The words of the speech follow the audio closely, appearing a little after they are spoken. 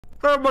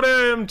Everybody,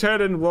 I'm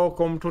Ted and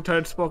welcome to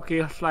Ted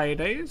Spooky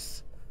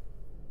Fridays.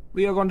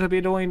 We are going to be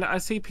doing the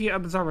SCP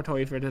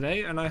Observatory for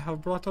today, and I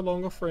have brought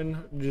along a friend,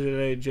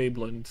 J.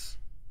 Blends.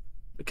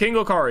 King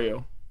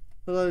Lucario.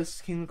 Hello, this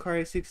is King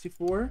Lucario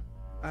 64.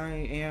 I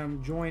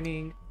am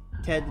joining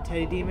Ted the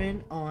Teddy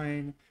Demon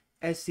on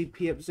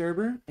SCP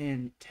Observer.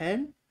 And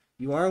Ted,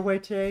 you are aware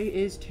today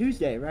is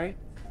Tuesday, right?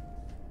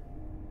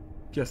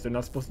 Yes, they're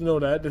not supposed to know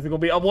that. This is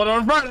going to be uploaded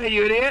on Friday,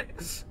 you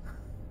idiot!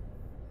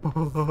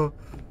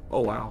 Oh,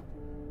 wow.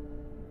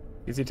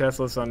 Easy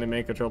Tesla Sunday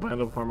main control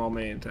panel perform all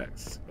main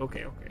text.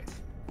 Okay.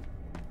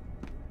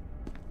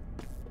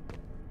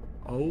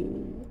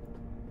 Oh.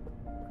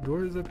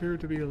 Doors appear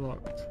to be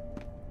locked.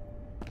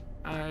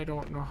 I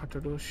don't know how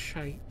to do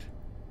shite.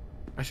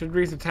 I should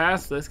read the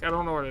task list. I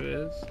don't know what it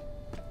is.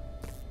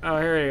 Oh,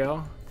 here you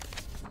go.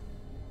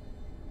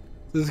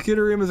 The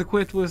security room is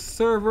equipped with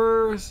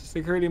servers,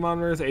 security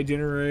monitors, a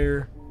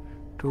generator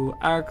to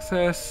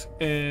access,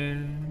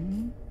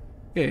 and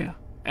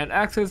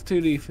access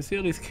to the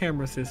facility's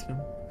camera system.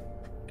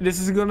 This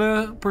is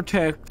gonna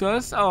protect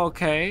us.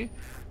 Okay.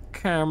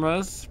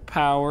 Cameras,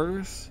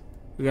 powers.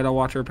 We gotta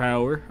watch our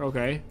power.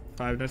 Okay.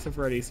 Five Nights at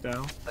Freddy's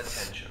style.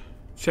 Attention.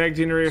 Check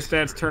generator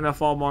stats. Turn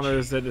off all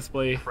monitors that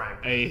display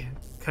a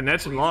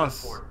connection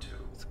loss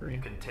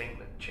screen.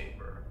 Containment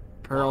chamber.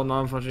 Pearl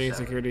non-functioning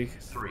security.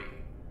 3.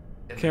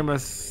 Camera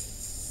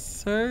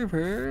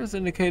servers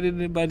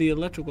indicated by the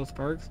electrical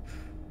sparks.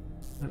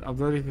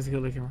 Observing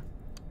facility camera.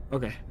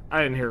 Okay,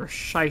 I didn't hear a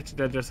shite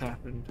that just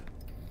happened.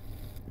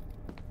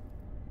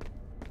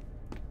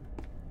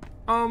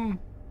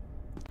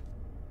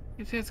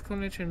 It says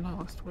connection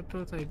lost. What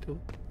do I do?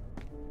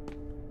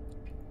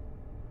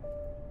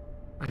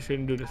 I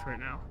shouldn't do this right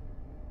now.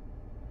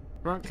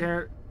 Front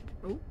carrot.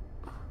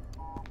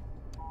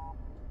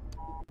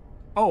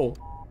 Oh,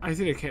 I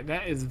see the cat.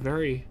 That is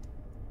very.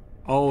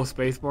 Oh,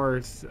 spacebar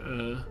is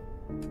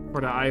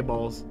for the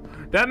eyeballs.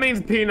 That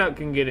means Peanut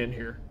can get in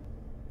here.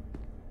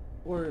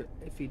 Or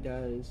if he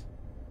does.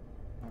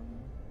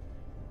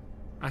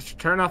 I should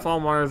turn off all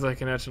monitors like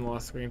connection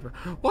lost screen for.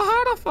 Well,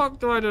 how the fuck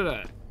do I do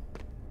that?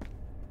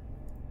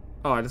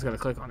 Oh, I just gotta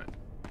click on it.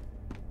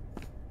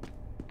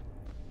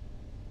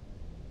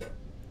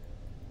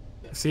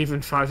 See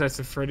even Five Nights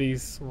at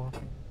Freddy's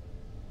walking.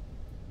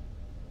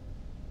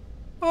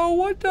 Oh,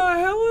 what the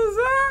hell is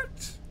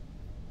that?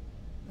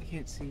 I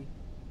can't see.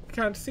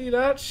 Can't see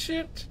that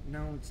shit.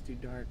 No, it's too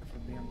dark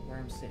from where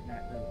I'm sitting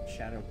at. The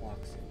shadow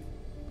blocks it.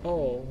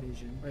 Oh,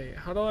 Vision. wait,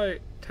 how do I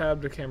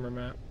tab the camera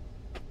map?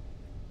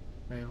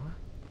 Wait, what?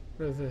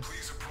 What is this?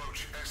 Please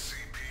approach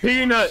SCP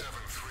Peanut!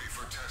 173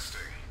 for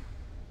testing.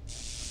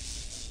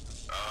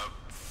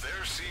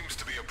 There seems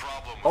to be a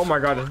problem. Oh my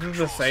god, this is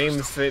the same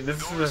thing.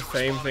 This is the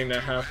same thing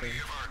that happened.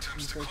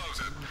 So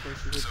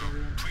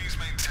please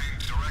maintain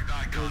direct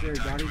eye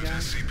contact with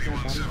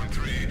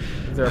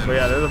SCP-173. Is there a,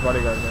 yeah, there's a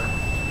bodyguard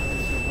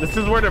there. This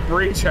is where the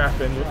breach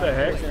happened. What the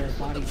heck?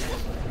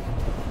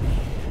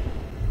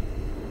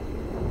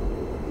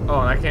 Oh,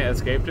 and I can't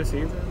escape this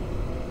either?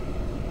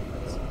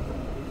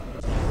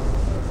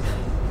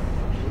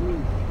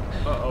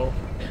 Uh-oh.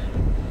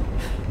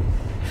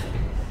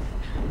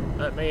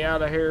 Let me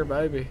out of here,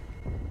 baby.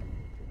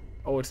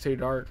 Oh, it's too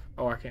dark.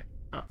 Oh, I can't.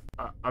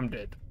 I'm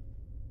dead.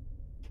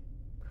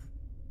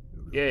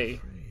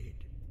 Yay.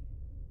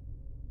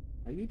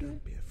 Are you dead?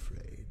 Don't be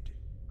afraid.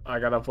 I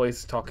got a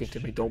voice talking to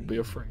me. Don't be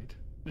afraid.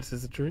 This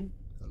is a dream.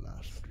 The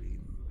last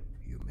dream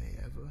you may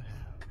ever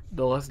have.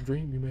 The last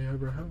dream you may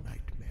ever have.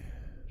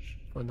 Nightmares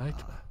A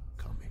nightmare. are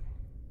coming.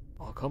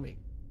 All coming.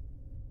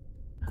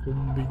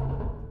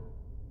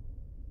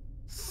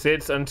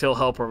 Sits until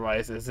help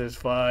arises. There's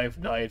 5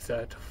 nights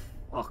at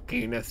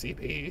fucking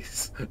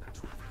SCPs.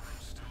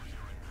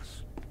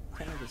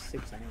 Kind of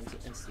 6 hours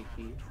at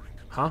SCP.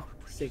 Huh?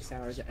 6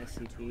 hours at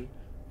SCP.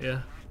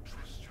 Yeah.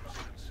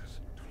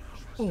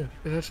 Oh,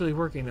 it's actually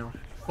working now.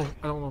 Oh,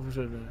 I don't know if I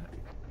should have done that.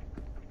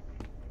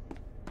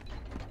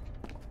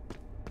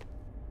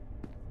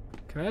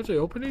 Can I actually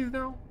open these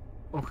now?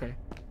 Okay.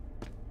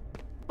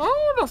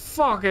 Oh, the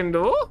fucking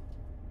door!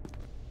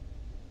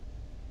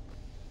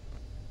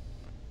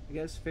 I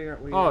guess figure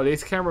out where Oh,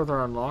 these cameras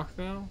are unlocked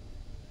now?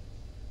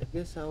 I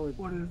guess I would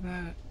What is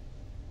that?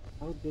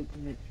 look to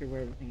make sure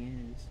where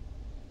everything is.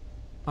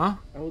 Huh?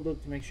 I would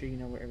look to make sure you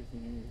know where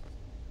everything is.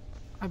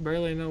 I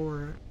barely know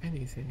where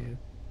anything is.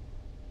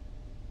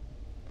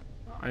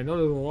 I know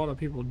there's a lot of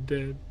people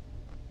dead.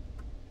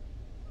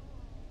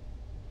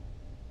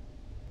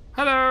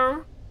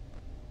 Hello!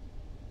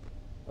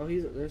 Oh,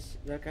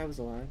 that guy was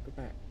alive. Go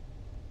back.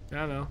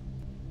 Yeah, I know.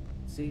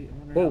 See, I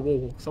wonder Whoa, how-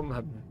 whoa, something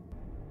happened.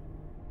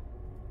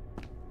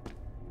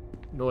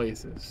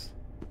 Noises.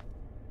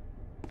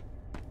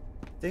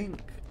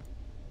 Think.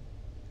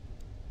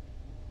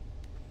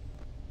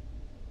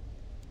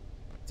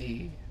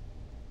 D.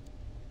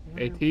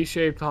 A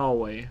T-shaped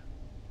hallway.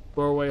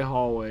 4-way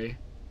hallway.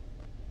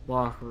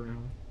 Locker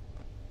room.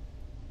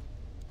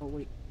 Oh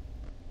wait,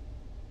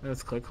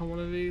 Let's click on one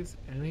of these.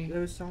 Any? there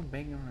was someone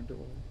banging on a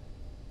door.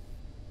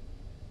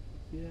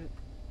 See that?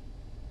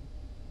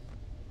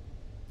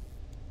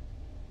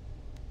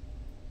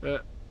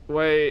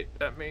 Wait,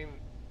 that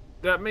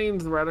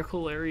means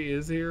Radical Larry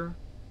is here.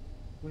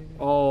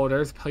 Oh,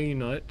 there's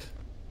Peanut.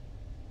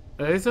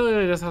 They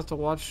said just has to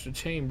watch the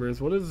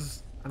chambers. What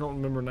is? I don't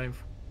remember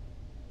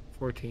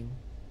 914.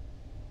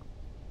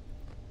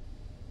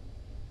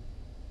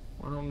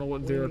 I don't know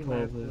what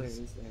 012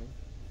 is.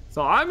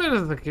 So I'm in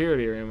a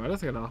security room. I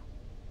just gotta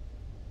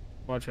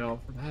watch out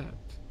for that.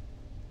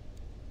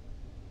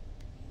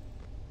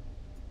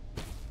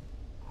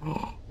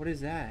 What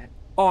is that?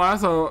 Oh,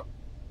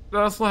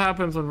 that's what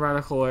happens when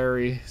Radical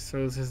Larry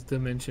shows his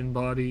dimension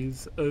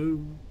bodies.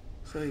 Oh.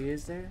 So he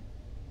is there?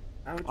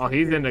 Oh,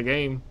 he's in the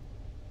game.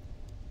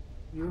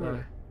 You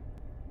are.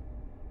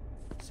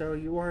 So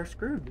you are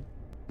screwed.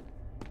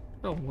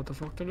 Oh, what the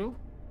fuck to do?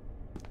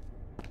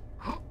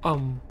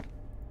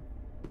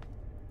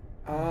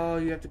 Oh,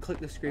 you have to click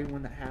the screen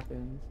when that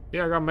happens.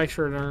 Yeah, I gotta make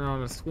sure they're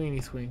on a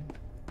swingy swing.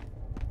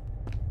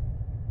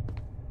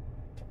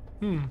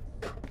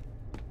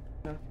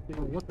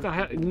 What the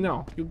hell?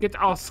 No, you get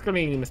off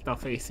screen, Mr.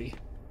 Facey.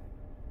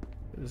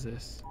 What is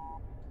this?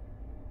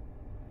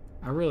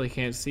 I really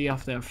can't see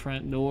off that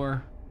front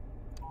door.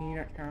 Can you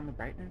not turn on the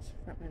brightness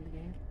in the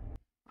game?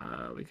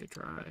 We could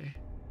try.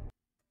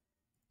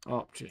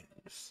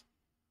 Options.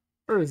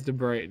 Where is the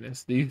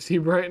brightness? Do you see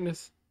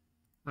brightness?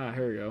 Ah,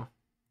 here we go.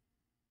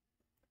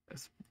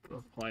 Let's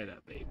apply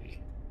that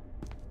baby.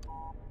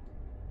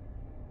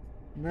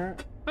 No.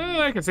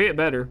 Oh, I can see it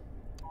better.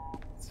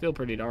 It's still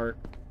pretty dark.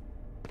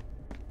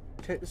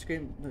 Check the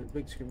screen, the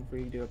big screen before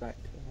you do it back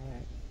to the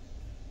right.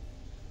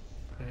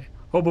 Okay.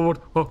 Oh, but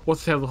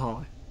what's the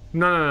hallway?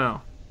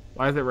 No.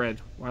 Why is it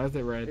red? Why is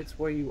it red? It's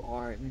where you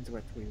are. It means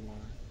that's where you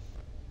are.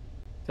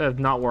 That's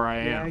not where I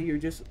am. Yeah, you're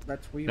just.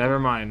 That's where you. Never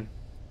mind.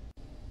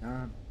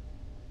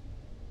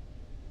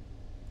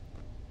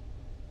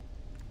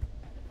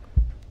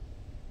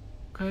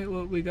 Okay,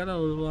 well, we got a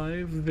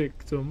live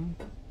victim.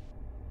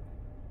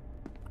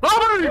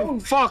 Oh, you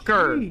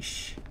fucker!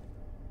 Sheesh.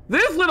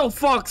 This little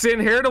fuck's in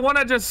here, the one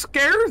that just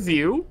scares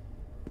you.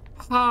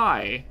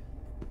 Hi.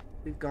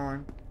 He's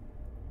gone.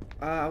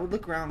 I would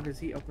look around because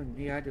he opened.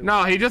 Yeah, I do.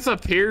 No, he just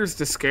appears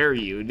to scare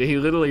you. He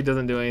literally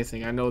doesn't do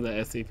anything. I know the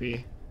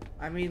SCP.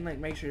 I mean, like,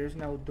 make sure there's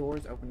no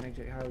doors open. Make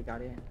sure how we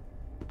got in.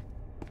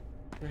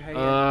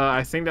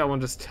 I think that one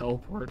just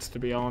teleports, to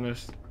be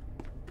honest.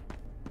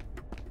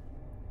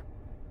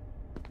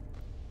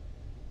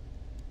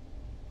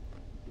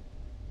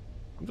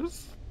 I'm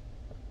just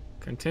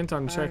content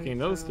on checking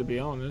those, to be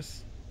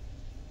honest.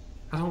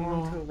 I don't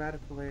know.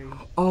 Radical Larry.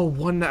 Oh,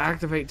 one to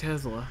activate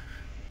Tesla.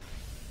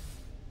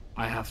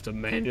 I have to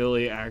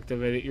manually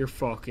activate it. You're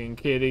fucking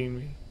kidding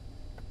me.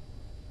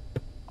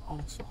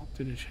 Also up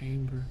to the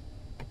chamber.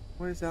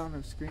 What is that on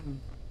the screen?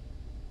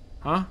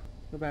 Huh?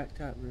 Go back to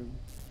that room.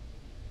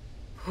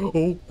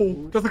 Oh,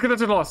 there's a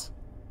connection loss.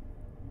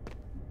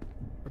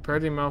 Repair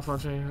the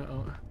malfunction.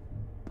 Oh.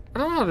 I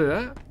don't know how to do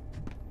that.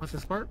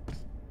 Electric sparks.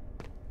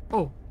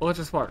 Oh,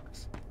 electric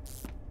sparks.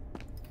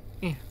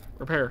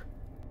 Repair.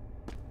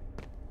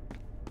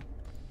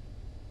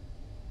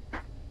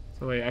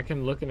 So wait, I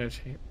can look in a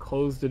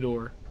close the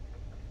door.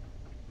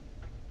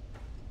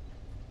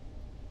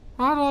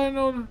 How do I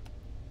know?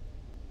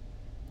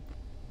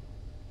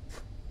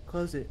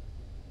 Close it.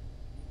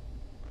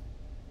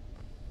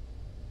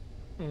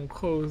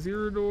 Close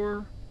your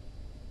door.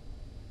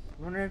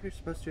 I wonder if you're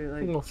supposed to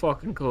like. I'm gonna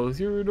fucking close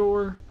your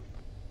door.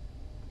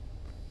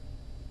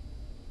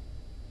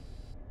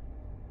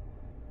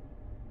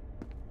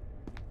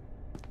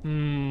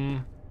 Hmm.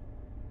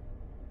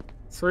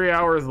 3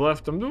 hours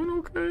left. I'm doing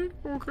okay.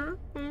 Okay.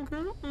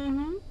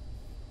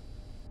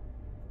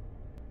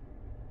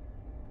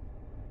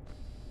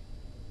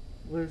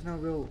 Well, there's no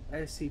real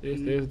SCP.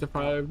 This is the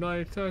 5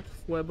 Nights at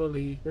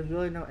Webley. There's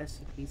really no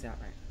SCPs out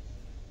right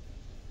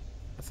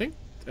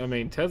now. I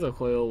mean, Tesla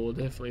Coil will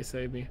definitely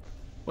save me.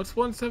 What's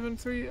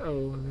 173?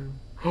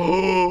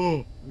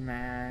 Oh.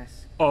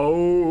 Mask.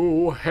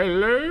 Oh,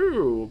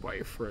 hello, my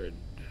friend.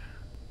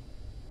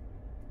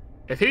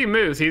 If he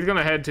moves, he's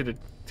gonna head to the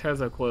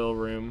Tesla Coil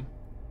room.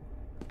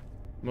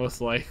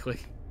 Most likely.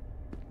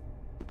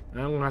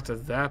 And I'm gonna have to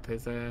zap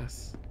his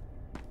ass.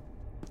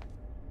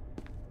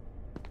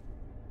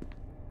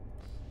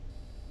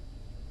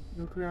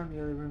 Look around the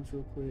other rooms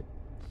real quick.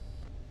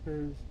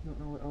 Because I don't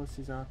know what else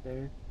is out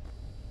there.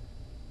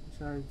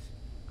 Besides.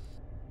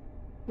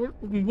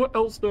 What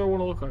else do I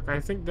want to look like?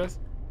 I think that's...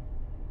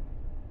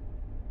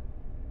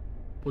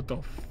 What the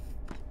f...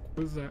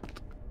 What is that?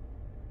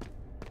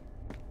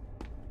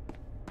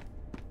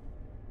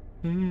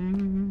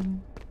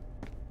 Come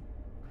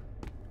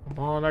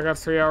on, I got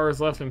 3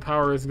 hours left and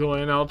power is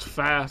going out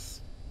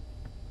fast.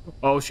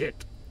 Oh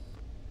shit.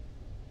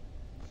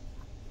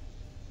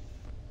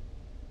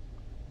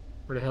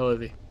 Where the hell is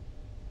he?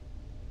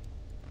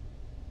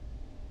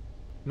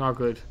 Not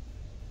good.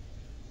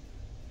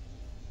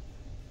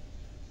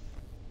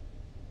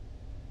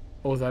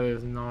 Oh, that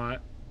is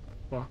not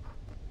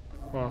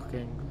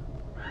fucking.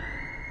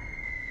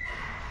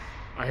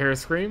 I hear a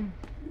scream.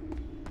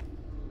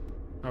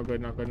 Not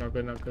good, not good, not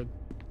good, not good.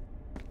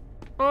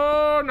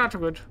 Oh, not too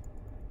good.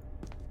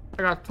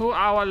 I got 2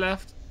 hours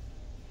left.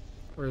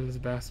 Where's this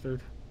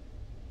bastard?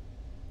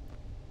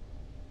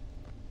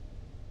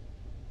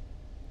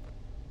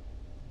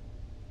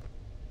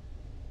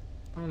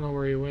 I don't know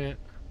where he went.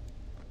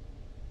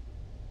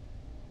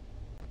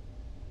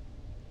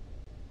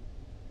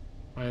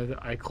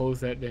 I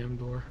closed that damn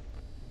door.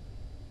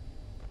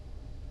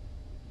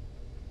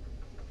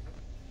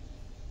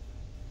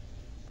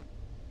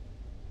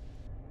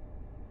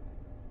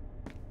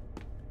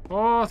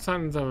 Oh,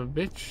 sons of a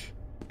bitch.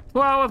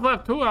 2 hours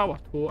left. 2 hours.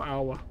 2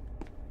 hours.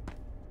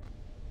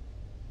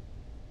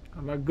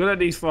 I'm not good at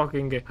these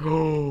fucking games.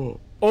 Oh!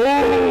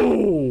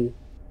 Oh!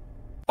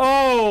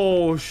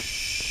 Oh,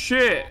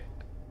 shit!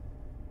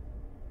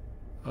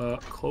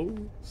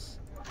 Close.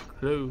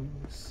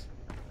 Close.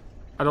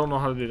 I don't know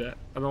how to do that.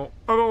 I don't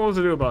know what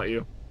to do about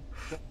you.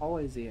 What hall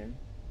is he in?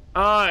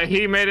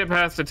 He made it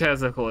past the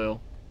Tesla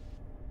coil.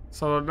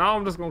 So now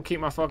I'm just gonna keep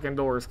my fucking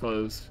doors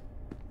closed.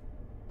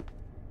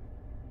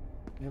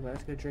 Yeah, but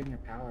that's gonna drain your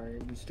power.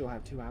 You still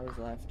have 2 hours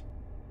left.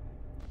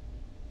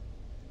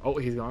 Oh,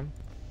 he's gone.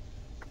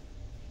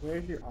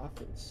 Where's your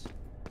office?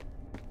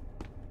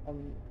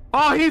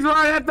 Oh, he's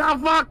right at the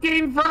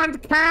fucking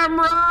front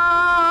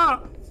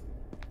camera!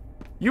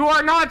 You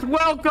are not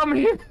welcome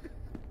here!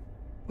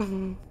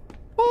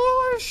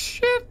 Oh,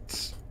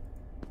 shit!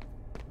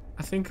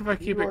 I think if I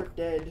keep you it... are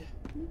dead.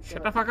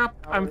 Shut the fuck up.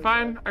 I'm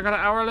fine. I got an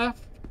hour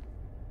left.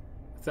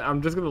 So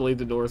I'm just gonna leave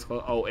the doors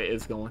closed. Oh, it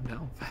is going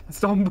down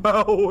fast on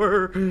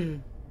power.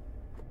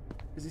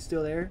 Is he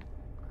still there?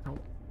 I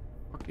don't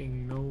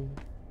fucking know.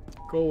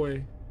 Go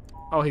away.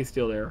 Oh, he's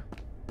still there.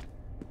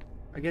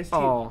 I guess he,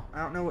 Oh. I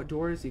don't know what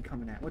door is he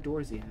coming at. What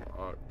door is he at?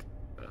 Fuck.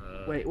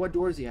 Wait, what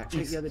door is he at?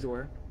 Check the other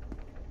door.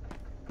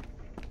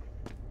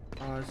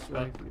 Oh, I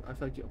feel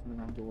like you opened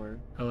the wrong door.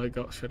 I like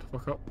go. Shut the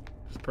fuck up.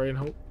 Just pray and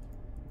hope.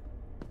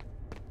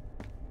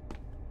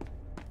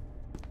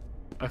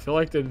 I feel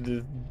like the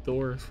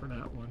doors for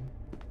that one.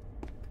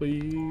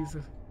 Please.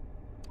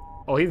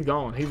 Oh, he's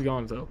gone. He's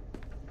gone, though.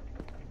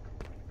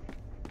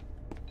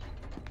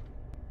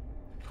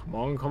 Come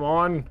on, come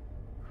on.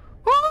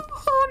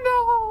 Oh,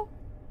 no.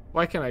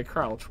 Why can't I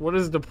crouch? What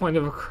is the point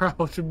of a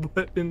crouch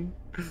button?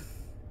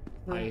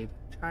 Hide.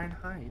 Try and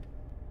hide.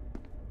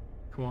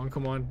 Come on,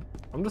 come on.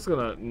 I'm just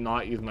gonna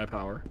not use my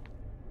power.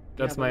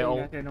 That's yeah, my you're own.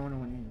 not gonna know what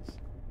anyone is.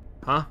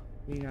 Huh?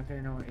 You're not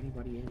gonna know what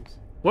anybody is.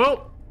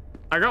 Well,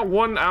 I got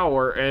 1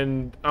 hour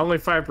and only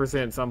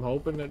 5%, so I'm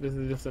hoping that this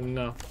is just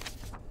enough.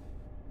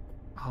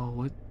 Oh,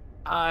 what?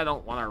 I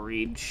don't want to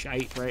read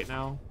shite right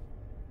now.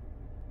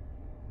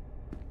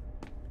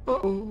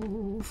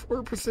 Uh-oh,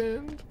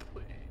 4%,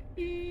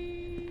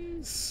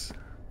 please.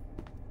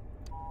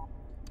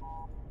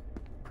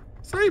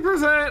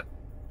 3%.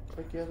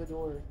 Check the other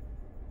door.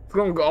 It's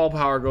gonna go, all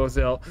power goes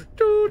out.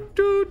 Do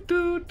do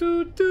do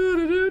do do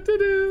do do do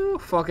do.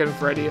 Fucking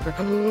Freddy.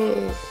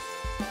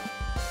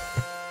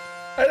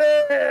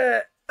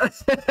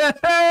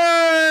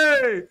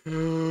 Hey!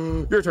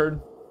 Your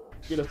turn.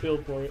 Get a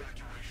field for it.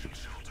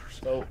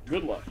 So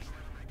good luck.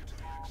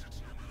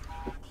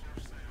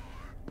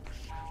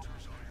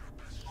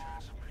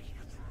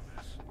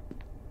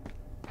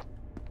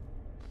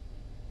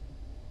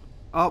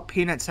 Oh,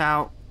 Peanut's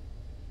out.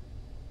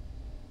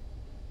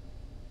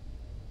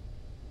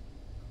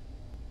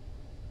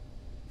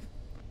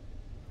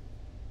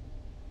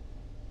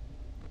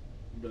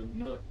 The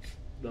nut.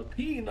 The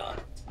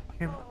peanut.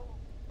 Him.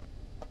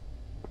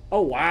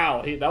 Oh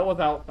wow, that was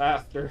out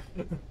faster.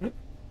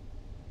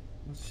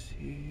 Let's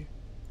see.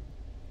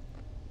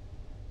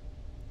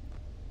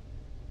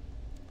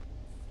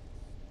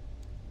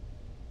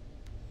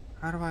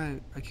 How do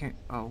I can't,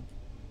 oh.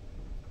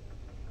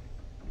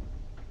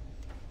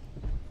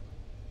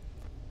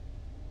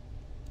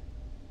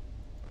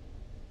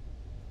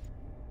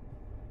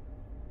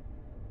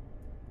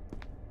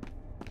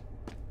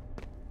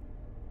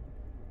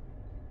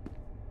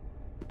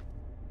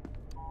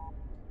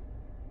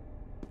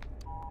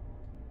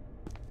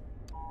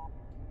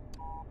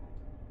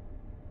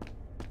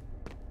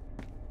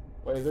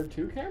 Wait, is there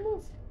 2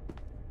 cameras?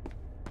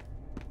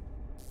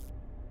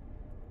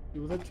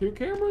 Was there 2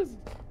 cameras?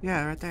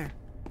 Yeah, right there.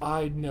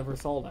 I never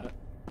saw that.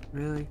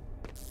 Really?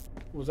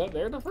 Was that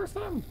there the first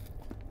time?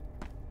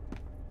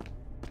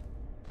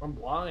 I'm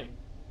blind.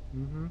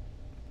 Mm-hmm.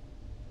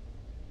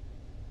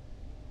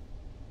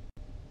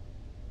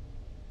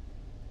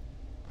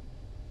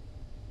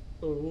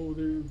 Oh,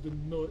 there's the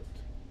nut.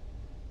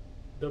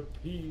 The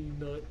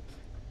peanut.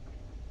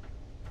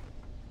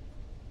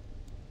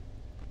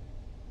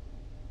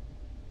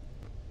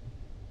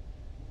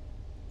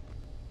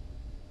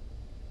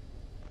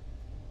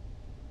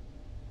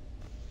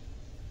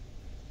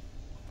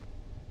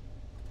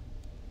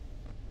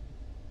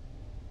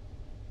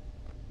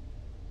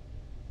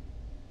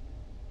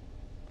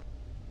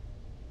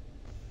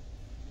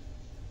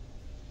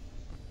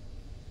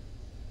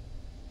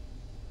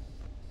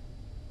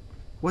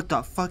 What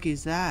the fuck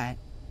is that?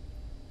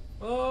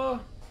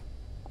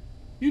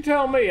 You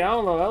tell me. I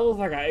don't know. That looks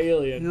like an He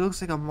alien.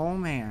 looks like a mole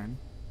man.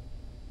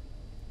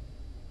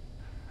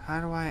 How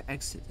do I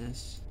exit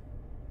this?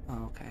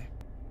 Oh, okay.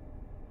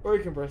 Or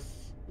you can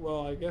press.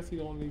 Well, I guess you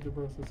don't need to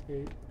press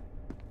escape.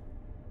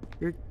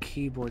 Your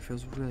keyboard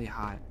feels really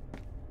hot.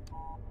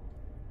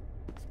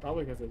 It's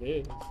probably because it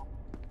is.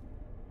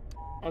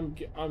 I'm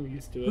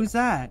used to it. Who's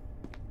that?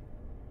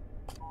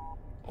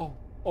 Oh.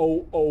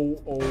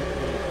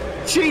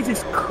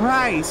 Jesus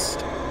Christ!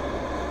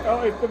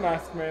 Oh, it's the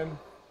mask man.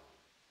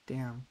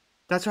 Damn.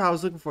 That's what I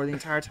was looking for the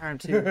entire time,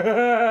 too.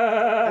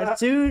 As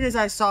soon as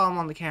I saw him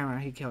on the camera,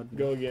 he killed me.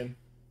 Go again.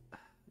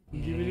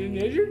 Give it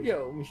another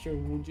go, Mr.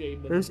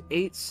 Mujay. There's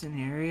 8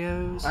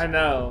 scenarios. I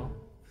know.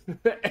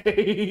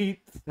 8.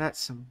 That's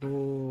some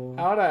bull.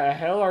 How the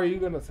hell are you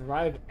gonna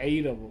survive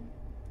 8 of them?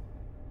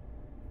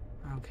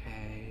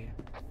 Okay.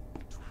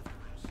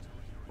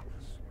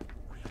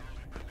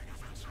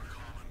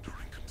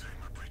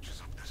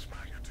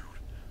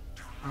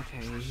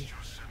 Okay.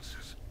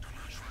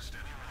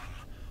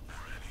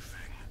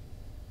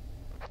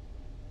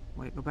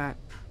 Wait, go back.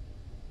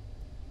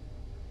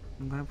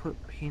 I'm gonna put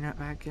Peanut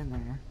back in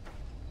there.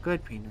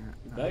 Good Peanut.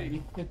 Is that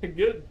you?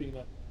 Good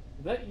Peanut.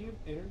 Is that you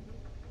energy?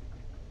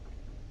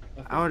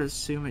 I would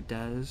assume it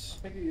does.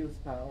 I think it uses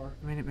power.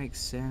 I mean, it makes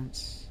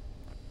sense.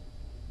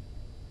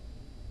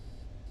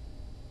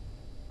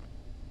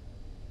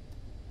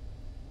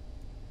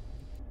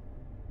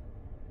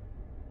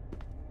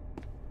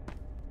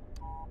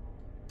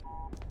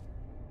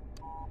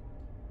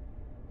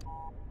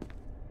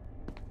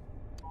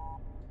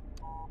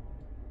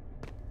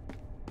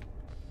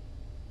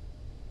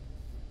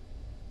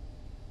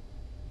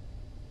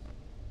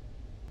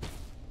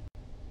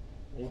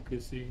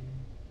 Focusing.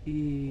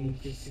 E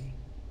Focusing.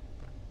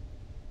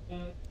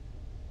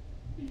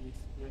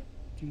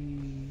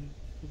 D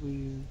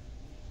W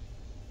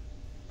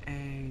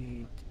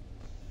A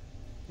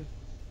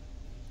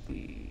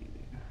D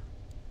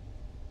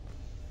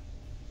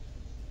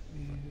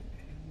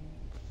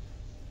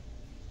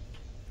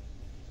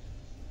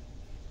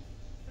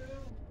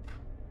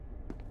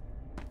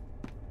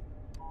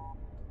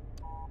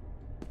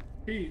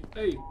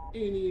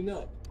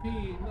Peanut.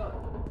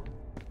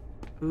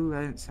 Ooh,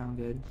 that didn't sound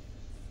good.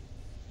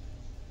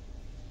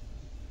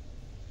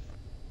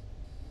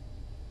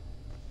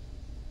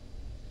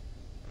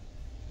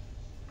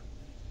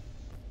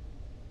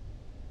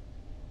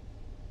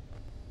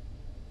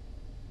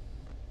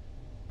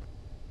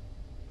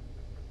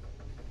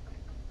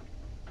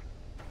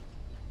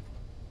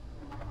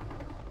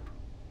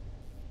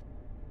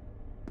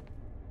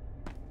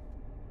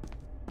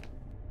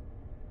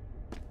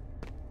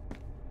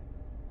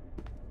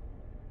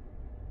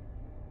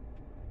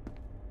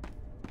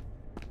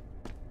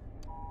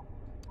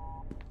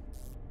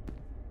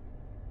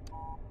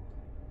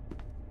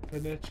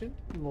 Connection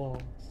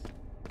lost.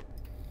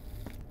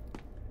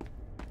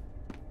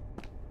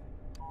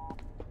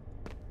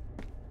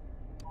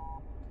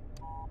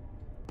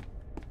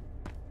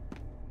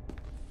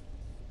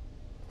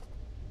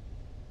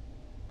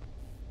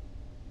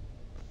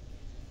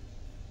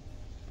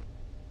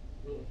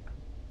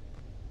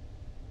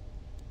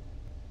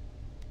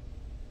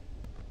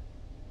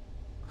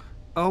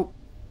 Oh.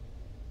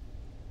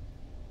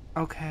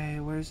 Okay,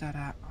 where's that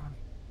at?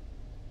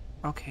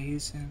 Okay,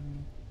 he's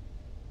in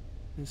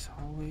this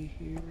hallway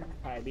here.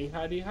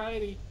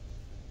 Heidi.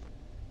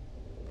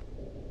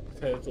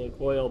 Tesla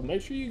coil.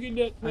 Make sure you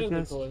get that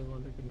Tesla coil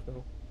under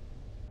control.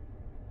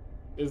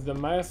 Is the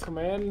masked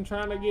man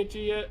trying to get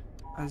you yet?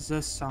 Is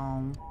this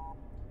So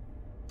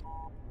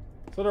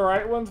the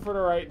right one's for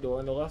the right door,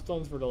 and the left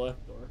one's for the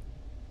left door.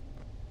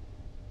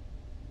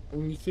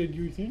 And you said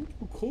you think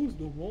you closed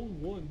the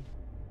wrong one.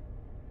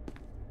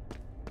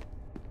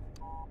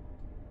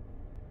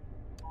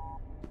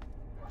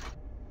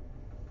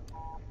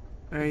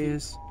 There he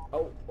is.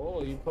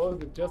 Oh, you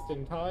closed it just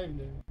in time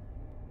then.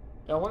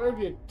 I wonder if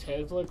you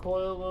Tesla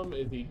coil him,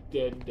 is he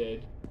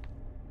dead?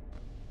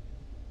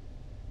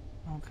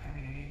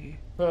 Okay.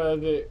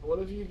 What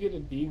if you get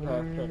a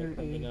D-class trying to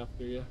come in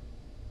after you?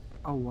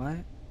 Oh, what?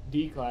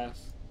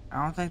 D-class.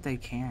 I don't think they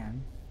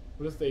can.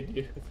 What if they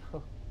do?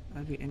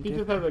 That'd be He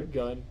just indifferent. has a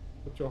gun.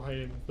 Put your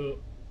hands up.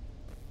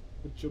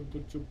 Put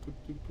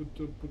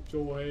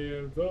your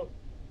hands up.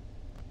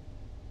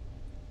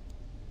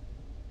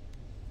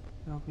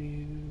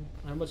 W.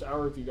 How much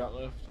hours you got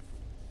left?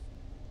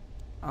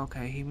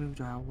 Okay, he moved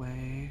our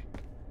way.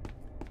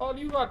 Oh,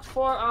 you got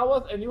 4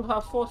 hours and you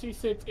have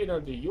 46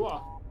 energy. You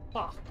are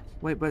fucked.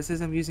 Wait, but it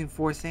says I'm using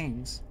 4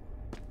 things.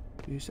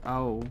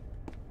 Oh.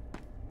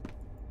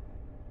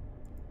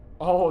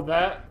 Oh,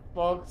 that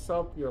fucks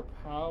up your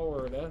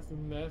power. That's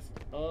messed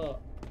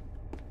up.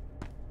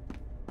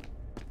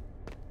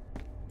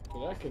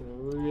 So that can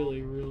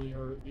really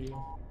hurt you.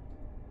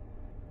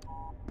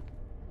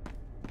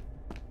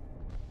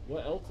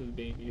 What else is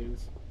being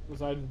used?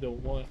 Besides the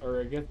one,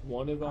 or I guess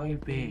one is Oh, on you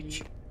the being bitch.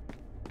 used.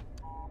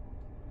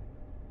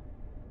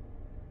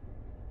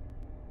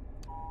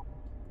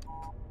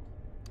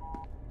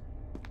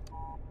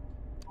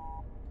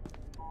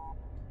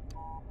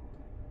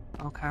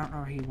 Okay, I don't know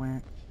where he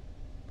went.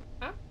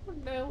 I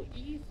don't know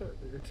either,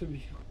 to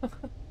be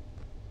honest.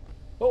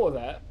 What was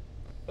that?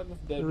 That was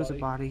a dead It was body.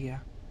 a body, yeah.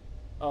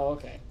 Oh,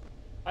 okay.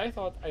 I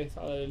thought I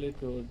saw a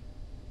little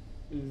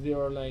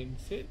zero line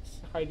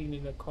six hiding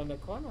in the corner.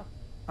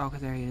 Oh,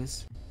 there he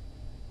is.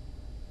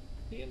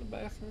 He in the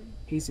bathroom?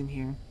 He's in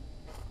here.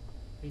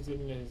 He's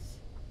in his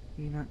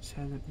Peanut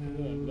said it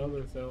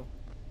another cell.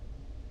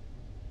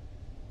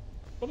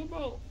 What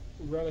about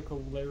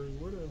Radical Larry?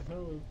 Where the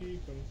hell is he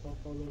from?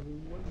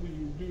 What do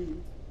you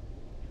do?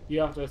 You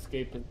have to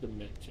escape his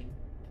dimension.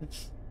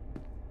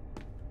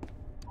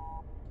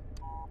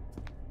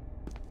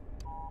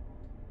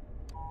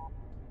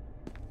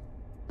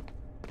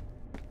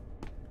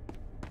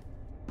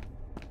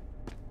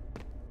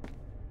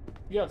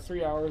 You got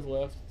 3 hours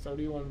left,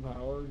 31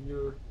 power.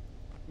 You're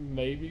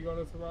maybe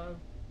gonna survive.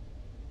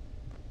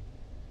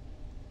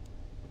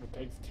 If it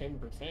takes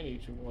 10%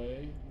 each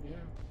way, yeah.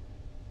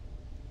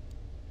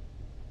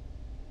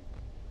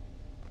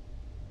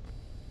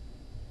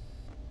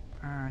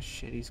 Ah,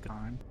 shit, he's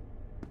gone.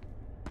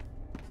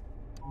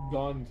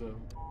 Gonzo.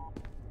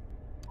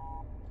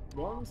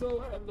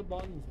 Gonzo and the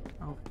Bonzo.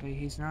 Okay,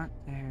 he's not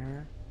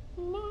there.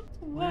 Not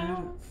Where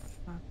allowed. the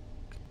fuck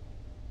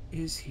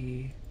is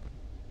he?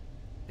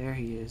 There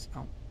he is.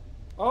 Oh,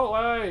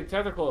 Oh, wait,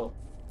 tentacle.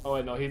 Oh,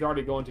 wait, no, he's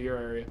already going to your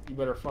area. You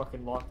better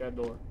fucking lock that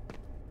door.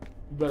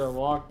 You better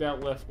lock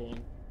that left one.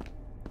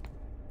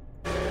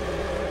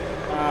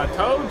 I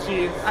told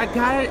you. I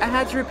got it. I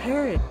had to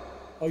repair it.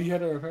 Oh, you had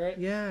to repair it?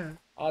 Yeah.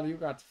 Oh, you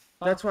got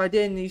That's why I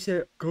did, and you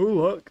said, go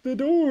lock the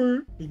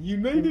door. You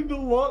needed to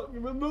lock the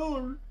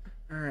door.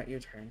 Alright, your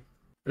turn.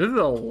 This is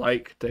a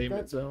like David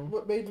That's zone.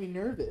 what made me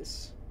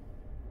nervous.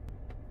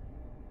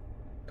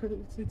 Because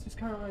it's just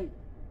kind of like...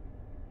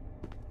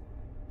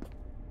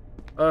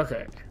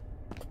 Okay.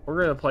 We're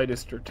gonna play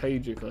this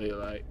strategically,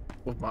 like,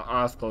 with my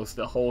eyes closed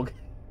the whole game.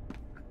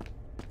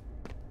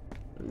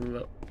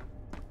 Look.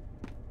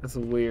 It's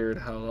weird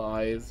how the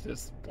eye is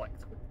just blank.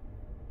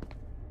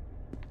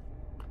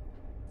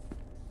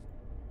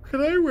 Can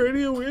I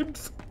radio in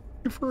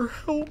for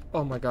help?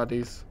 Oh my god,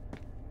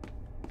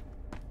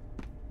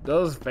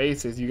 those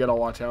faces you gotta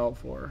watch out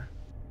for.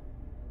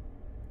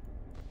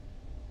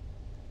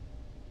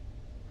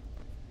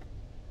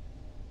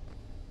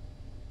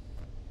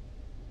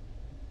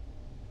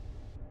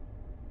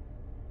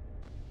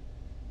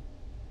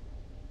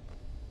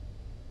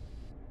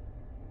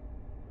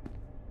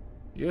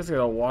 You just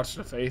gotta watch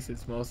the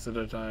faces most of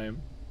the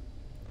time.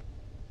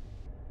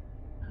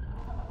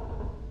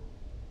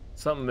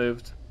 Something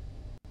moved.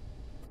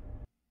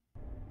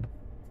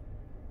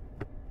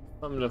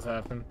 Something just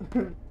happened.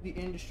 The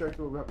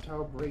indestructible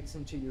reptile breaks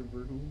into your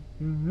room.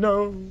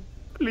 No,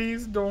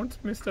 please don't,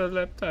 Mr.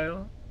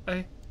 Reptile.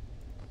 I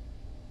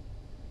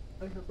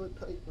have a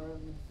tight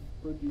run.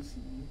 What do you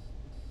see?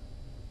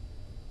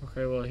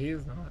 Okay, well,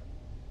 he's not.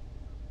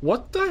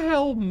 What the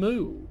hell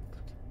moved?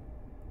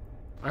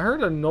 I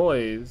heard a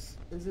noise.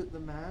 Is it the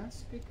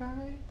mask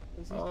guy?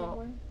 Is he Oh. still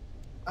one?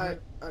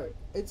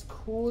 It's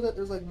cool that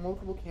there's like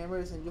multiple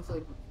cameras and just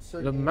like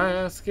certain. The areas.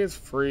 mask is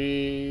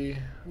free.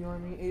 You know what I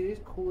mean? It is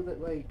cool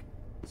that like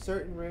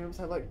certain rooms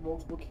have like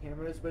multiple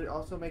cameras, but it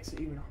also makes it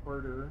even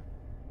harder.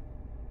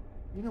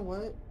 You know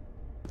what?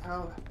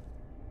 How,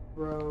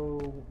 bro?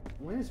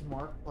 When is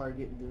Markiplier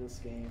getting to this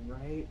game,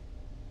 right?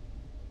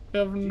 I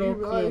have Do no you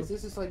realize clue.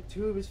 this is like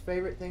two of his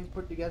favorite things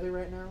put together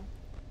right now?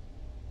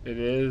 It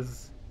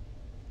is.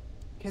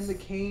 Can the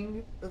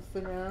king of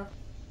Fnaf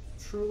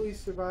truly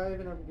survive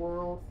in a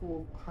world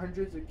full of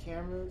hundreds of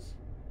cameras?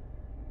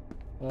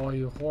 Oh,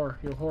 you whore.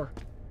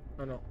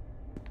 Oh no.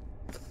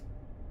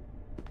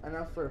 I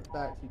know for a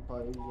fact he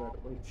probably got it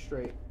like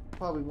straight.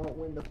 Probably won't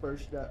win the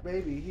first step.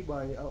 Maybe he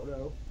might. I don't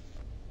know.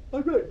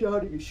 I'm not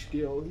doubting his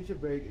skill. He's a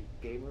very good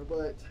gamer,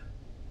 but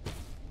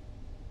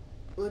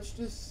let's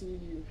just see.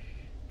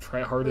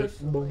 Try hard it.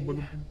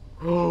 Personally.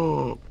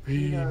 Oh,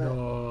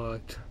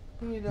 Peanut.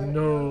 Peanut.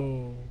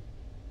 No.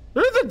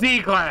 There's a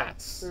D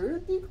class.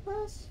 Third D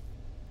class?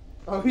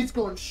 Oh, he's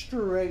going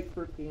straight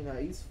for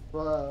Peanut. He's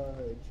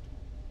fudged.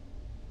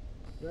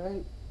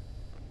 Right?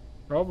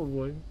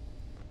 Probably.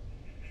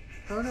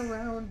 Turn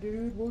around,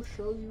 dude. We'll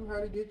show you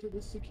how to get to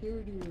the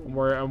security room.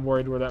 I'm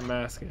worried where that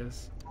mask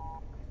is.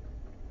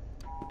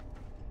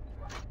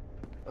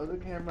 Other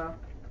camera.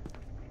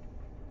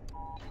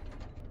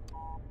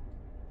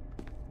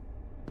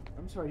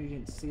 I'm sorry you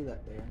didn't see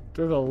that there.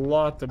 There's a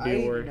lot to I be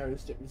even worried.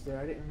 noticed it was there.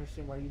 I didn't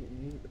understand why you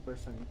didn't use it the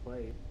first time you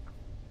played.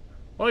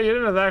 Well, you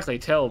didn't actually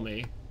tell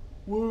me.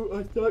 Well,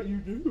 I thought you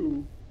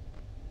do.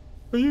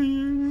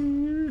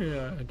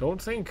 Yeah, I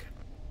don't think.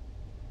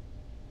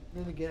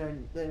 Then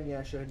again,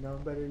 I should have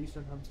known better. You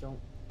sometimes don't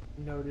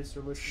notice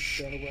or listen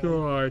to that away.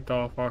 Sure,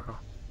 the fucker.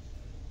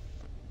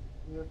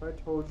 You know, if I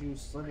told you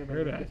Slenderman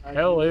Where was the behind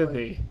hell you, is like,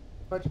 he?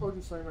 If I told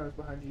you Slenderman was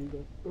behind you, you'd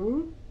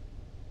go,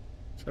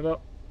 Shut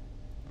up.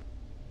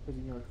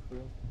 because you know it's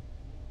real.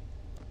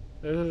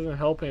 This isn't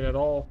helping at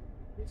all.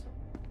 Yes,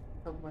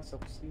 I'm helping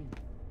myself see.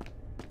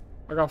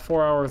 I got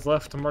 4 hours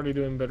left. I'm already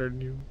doing better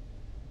than you.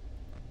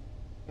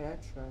 Okay, I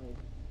tried.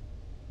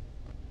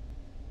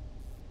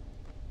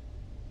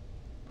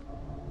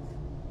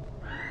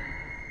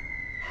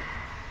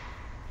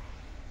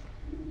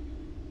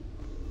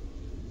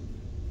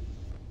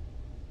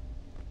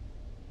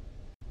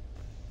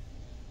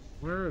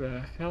 Where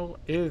the hell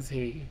is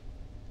he?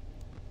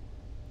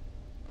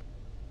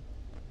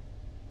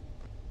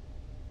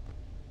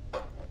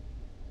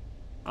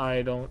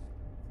 I don't.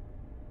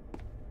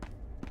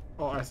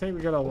 Oh, I think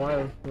we got a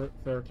wire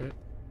circuit.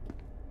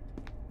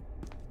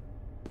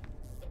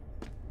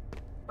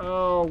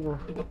 Oh.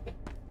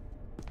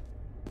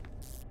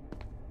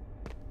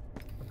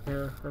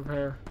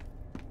 Repair.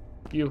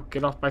 You,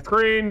 get off my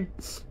screen!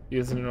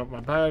 Using up my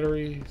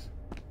batteries.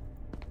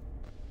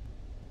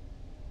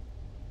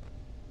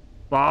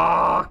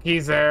 Fuck,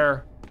 he's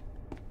there.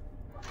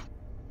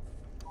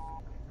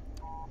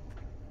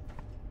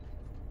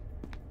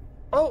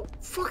 Oh,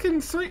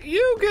 fucking sweet.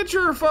 You get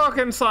your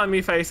fucking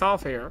slimy face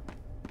off here.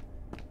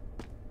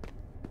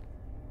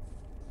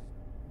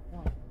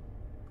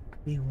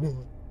 You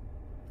won.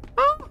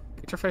 Oh,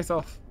 get your face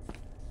off.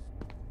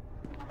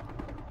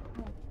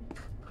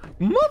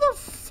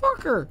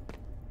 Motherfucker!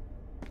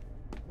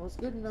 Well, it's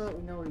good to know that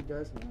we know what he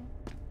does now.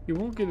 He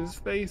won't get his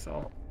face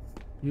off.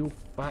 You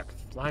fat,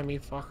 slimy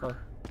fucker.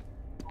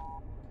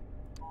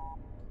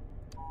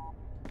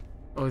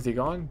 Oh, is he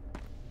gone?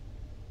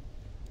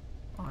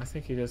 Oh, I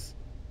think he just...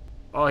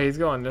 Oh, he's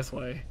going this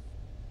way.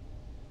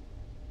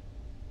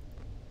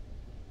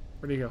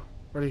 Where'd he go?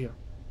 Where'd he go?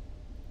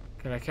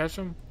 Can I catch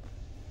him?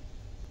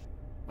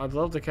 I'd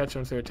love to catch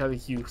him so I tell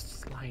you,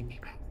 slimy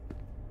bastard.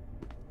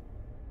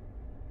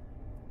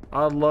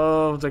 I'd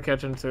love to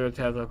catch him to a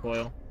Tesla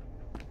coil.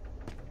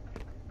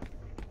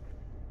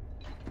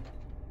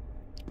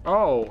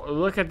 Oh,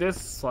 look at this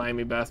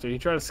slimy bastard. He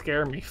tried to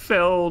scare me.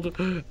 Failed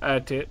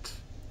at it.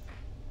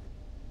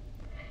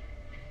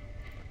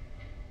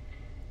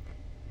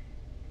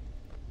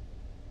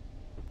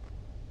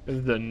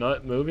 Is the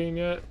nut moving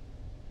yet?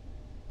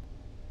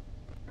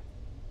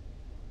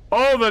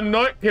 Oh, the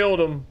nut killed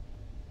him.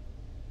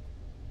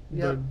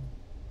 Yep.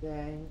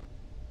 Dang.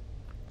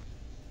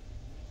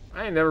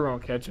 I ain't never gonna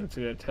catch him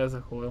to a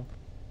Tesla coil.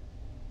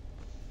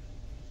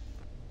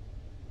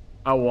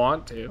 I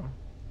want to.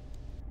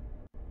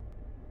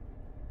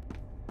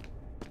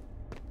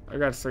 I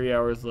got 3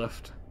 hours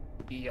left.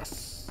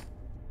 Yes.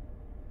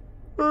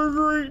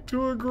 Agree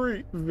to a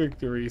great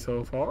victory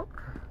so far.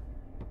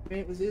 I mean,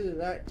 it was either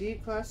that D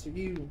class or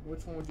you.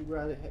 Which one would you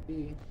rather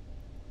be?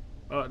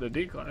 The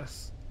D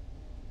class.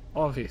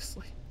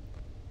 Obviously.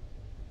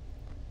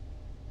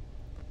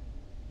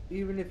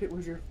 Even if it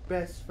was your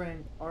best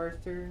friend,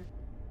 Arthur.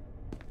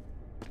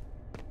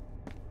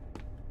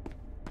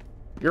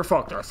 You're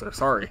fucked, Arthur.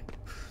 Sorry.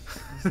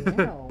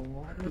 Damn.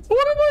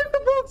 What am I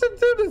supposed to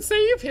do to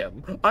save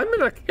him? I'm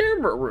in a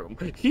camera room.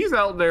 He's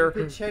out there.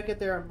 You can check if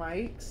there are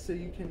mics so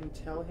you can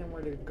tell him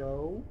where to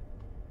go.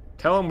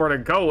 Tell him where to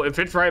go. If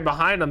it's right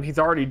behind him, he's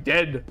already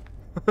dead.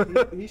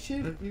 he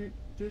should. You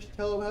just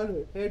tell him how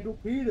to handle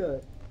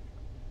Peanut.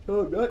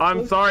 Tell him not I'm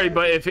to sorry, look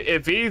but at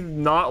if he's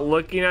not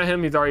looking at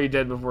him, he's already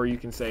dead before you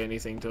can say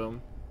anything to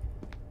him.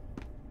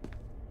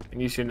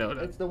 And you should know him.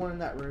 that. It's the one in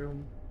that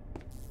room.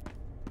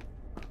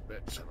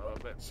 Bitch, son of a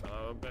bitch, son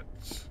of a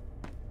bitch.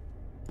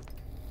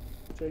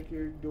 Check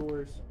your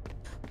doors.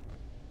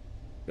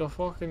 You'll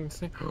fucking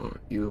see.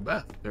 You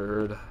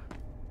bastard.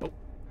 Oh.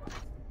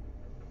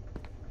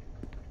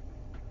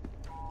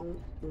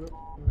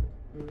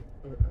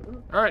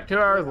 Alright, 2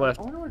 hours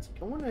left. I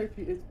wonder if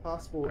it's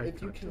possible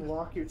if you can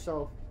lock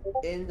yourself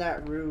in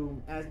that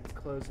room as it's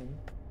closing.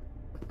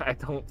 I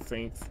don't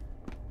think.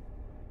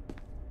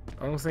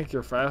 I don't think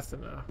you're fast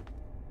enough.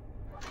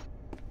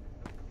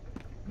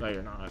 No,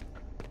 you're not.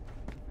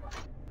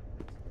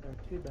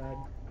 Too bad.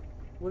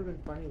 Would have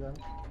been funny though.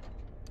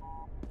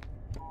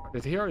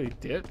 Did he already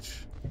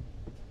ditch?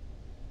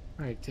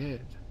 I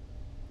did.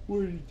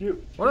 What did you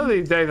do? One of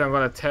these days, I'm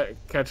gonna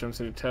catch him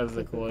through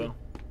Tesla coil.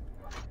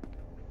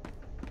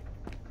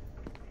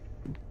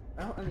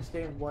 I don't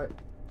understand what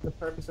the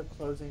purpose of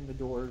closing the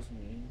doors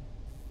mean.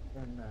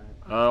 And that.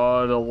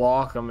 Oh, to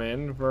lock him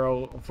in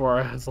for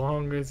as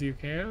long as you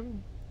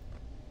can.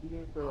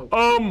 Even for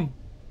like,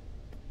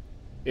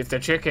 It's the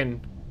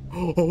chicken.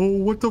 Oh,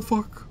 what the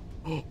fuck?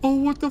 Oh,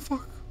 what the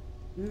fuck?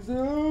 he's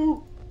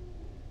out.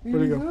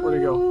 Where'd he go? Where'd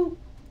he go?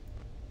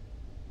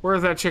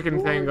 Where's that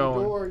chicken thing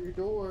going? Your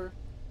door.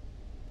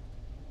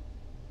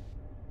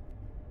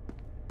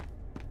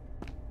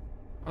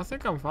 I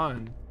think I'm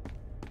fine.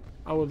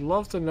 I would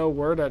love to know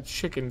where that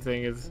chicken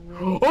thing is.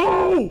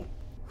 Oh!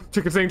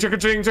 Chicken thing, chicken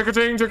thing, chicken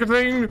thing, chicken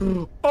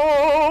thing!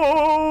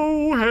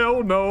 Oh,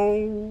 hell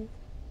no!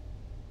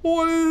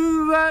 What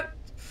is that?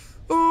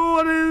 Oh,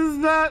 what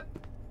is that?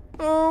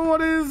 Oh,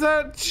 what is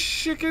that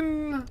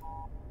chicken?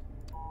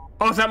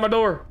 Oh, it's at my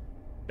door.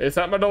 It's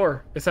at my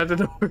door. It's at the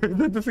door.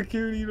 It's at the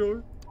security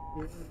door.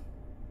 Yeah.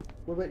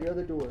 What about your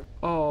other door?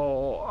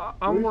 Oh,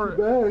 I'm Where's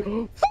worried.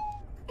 your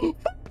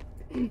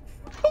bag?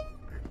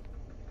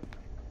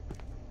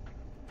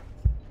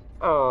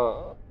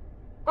 Oh.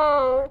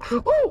 Oh.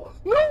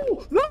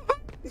 No. No.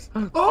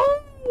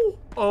 Oh.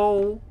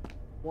 Oh.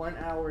 1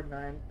 hour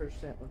 9%.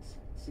 Let's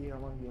see how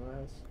long you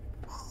last.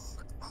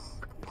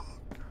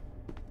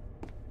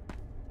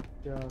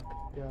 Duck.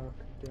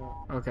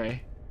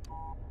 Okay.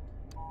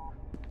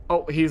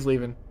 Oh, he's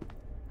leaving.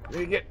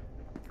 Get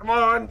Come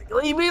on,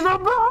 leave me the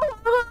ball.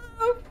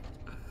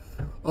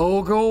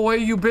 Oh, go away,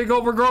 you big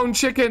overgrown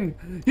chicken.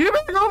 You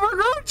big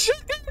overgrown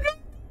chicken.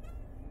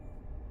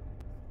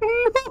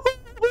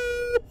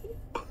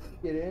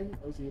 Get in?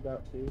 Or is he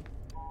about to?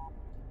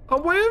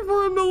 I'm waiting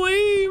for him to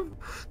leave.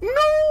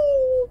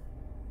 No.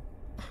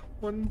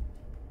 One.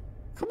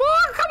 Come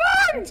on, come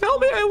on. Tell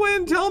me I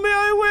win. Tell me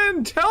I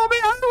win. Tell me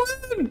I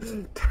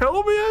win.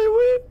 Tell me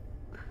I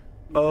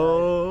win.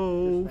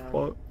 Oh,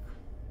 fuck.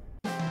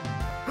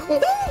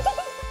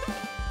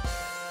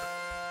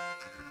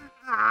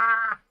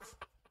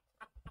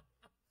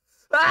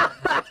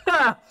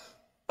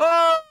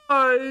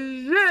 Oh,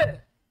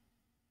 shit.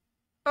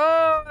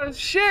 Oh,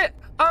 shit.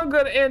 I'm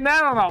gonna end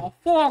that on a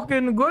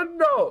fucking good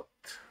note.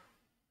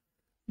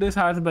 This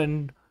has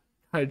been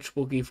Ted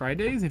Spooky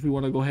Fridays. If you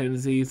want to go ahead and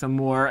see some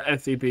more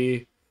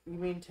SCP. You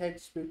mean Ted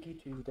Spooky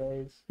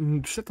Tuesdays?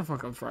 Shut the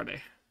fuck up,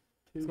 Friday.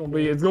 It's gonna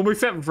be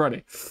 7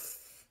 Friday.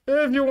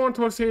 If you want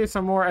to see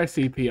some more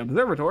SCP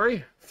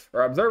Observatory,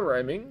 or Observer,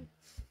 I mean,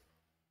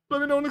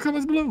 let me know in the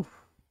comments below.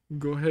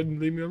 Go ahead and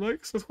leave me a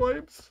like,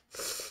 subscribe.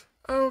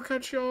 I'll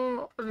catch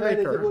y'all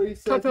later. That is what he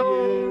said he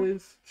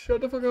is.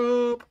 Shut the fuck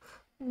up.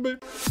 Bye.